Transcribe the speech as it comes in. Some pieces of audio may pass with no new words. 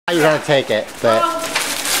You're gonna take it, but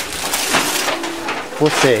we'll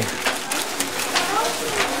see.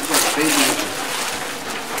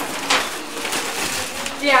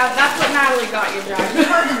 Yeah, that's what Natalie got you,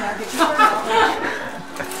 Josh.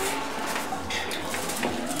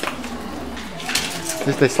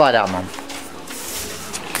 Just they slide out, Mom.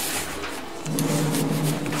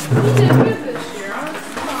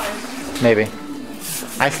 Maybe.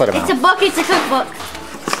 I slid them out. It's a book, it's a cookbook.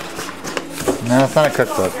 No, it's not a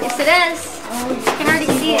cookbook. Yes, it is. You can already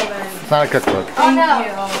see it. It's not a cookbook. Oh no,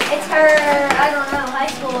 it's her, I don't know, high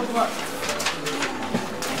school book.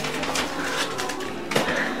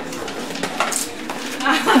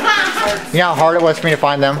 You know how hard it was for me to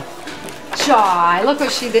find them? Jai, look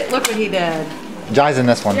what she did. Look what he did. Jai's in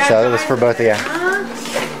this one, so it was for both of you.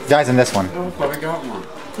 Jai's in this one. Oh, I probably got one.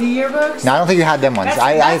 The yearbooks? No, I don't think you had them ones.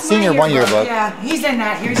 I had seen your one yearbook. Yeah, he's in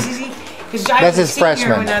that. Here's easy. Because Jai That's was his a senior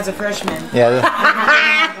freshman. when I was a freshman. Yeah.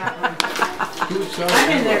 I'm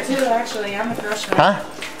in there too, actually. I'm a freshman. Huh?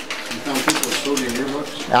 You found people with sold your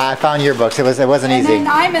yearbooks? I found yearbooks. It wasn't And easy. then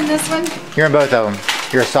I'm in this one. You're in both of them.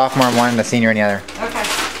 You're a sophomore in one and a senior in the other. Okay.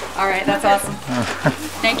 All right, that's awesome.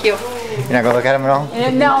 Thank you. You're not gonna look at them at all?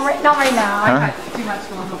 No, not right now. Huh? I got too much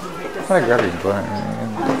going on with this. I'm gonna grab your book.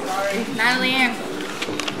 Natalie Ann.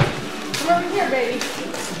 Come over here, baby.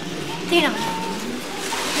 Tina.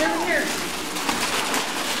 Come over here.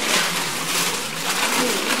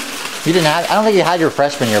 You didn't have, I don't think you had your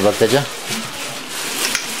freshman yearbook, did you? I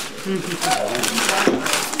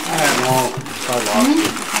had them all. I lost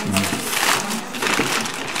it.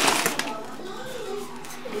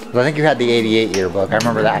 I think you had the 88 yearbook. I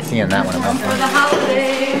remember that, seeing that one at one For point. the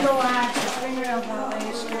holidays, the last fingernail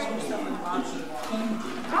holidays, Christmas stuff.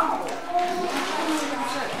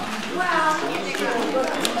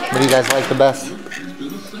 What do you guys like the best?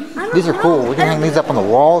 These are cool. We can hang these up on the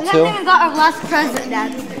wall We too. haven't even got our last present,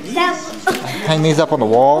 Dad. Hang these up on the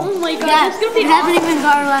wall. Oh my god, we haven't even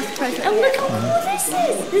got our last present. And look how cool this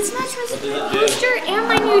is. This matches my poster and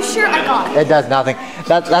my new shirt I got. It does nothing.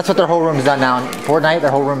 That's what their whole room is done now. In Fortnite,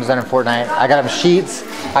 their whole room is done in Fortnite. I got them sheets.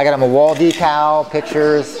 I got them a wall decal,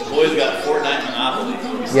 pictures. The boys got Fortnite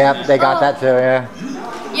Monopoly. Yep, they got that too. Yeah.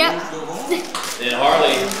 Yep. And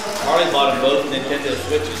Harley bought them both Nintendo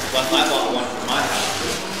Switches. Plus I bought one for my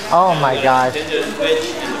house. Oh my gosh. Nintendo Switch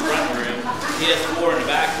in the front room, PS4 in the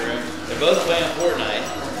back room. They're both playing Fortnite.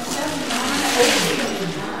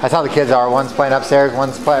 That's how the kids are. One's playing upstairs,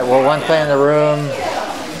 one's playing in the room.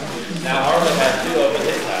 Now Harley has two over at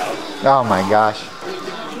his house. Oh my gosh.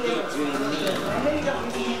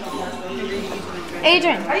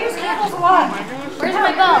 Adrian, I use cables a lot. where's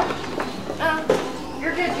my bow?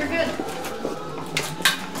 You're good, you're good.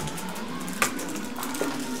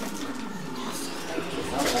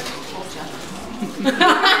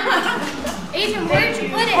 Adrian, where'd you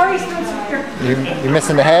put it? Corey's doing some here. You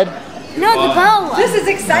missing the head? No, the bow. This is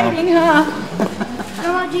exciting, huh?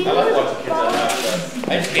 No, do you I like watching kids on that stuff.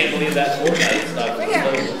 I just can't believe that Fortnite stuff.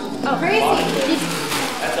 Oh, crazy.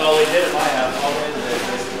 That's all they did at my house.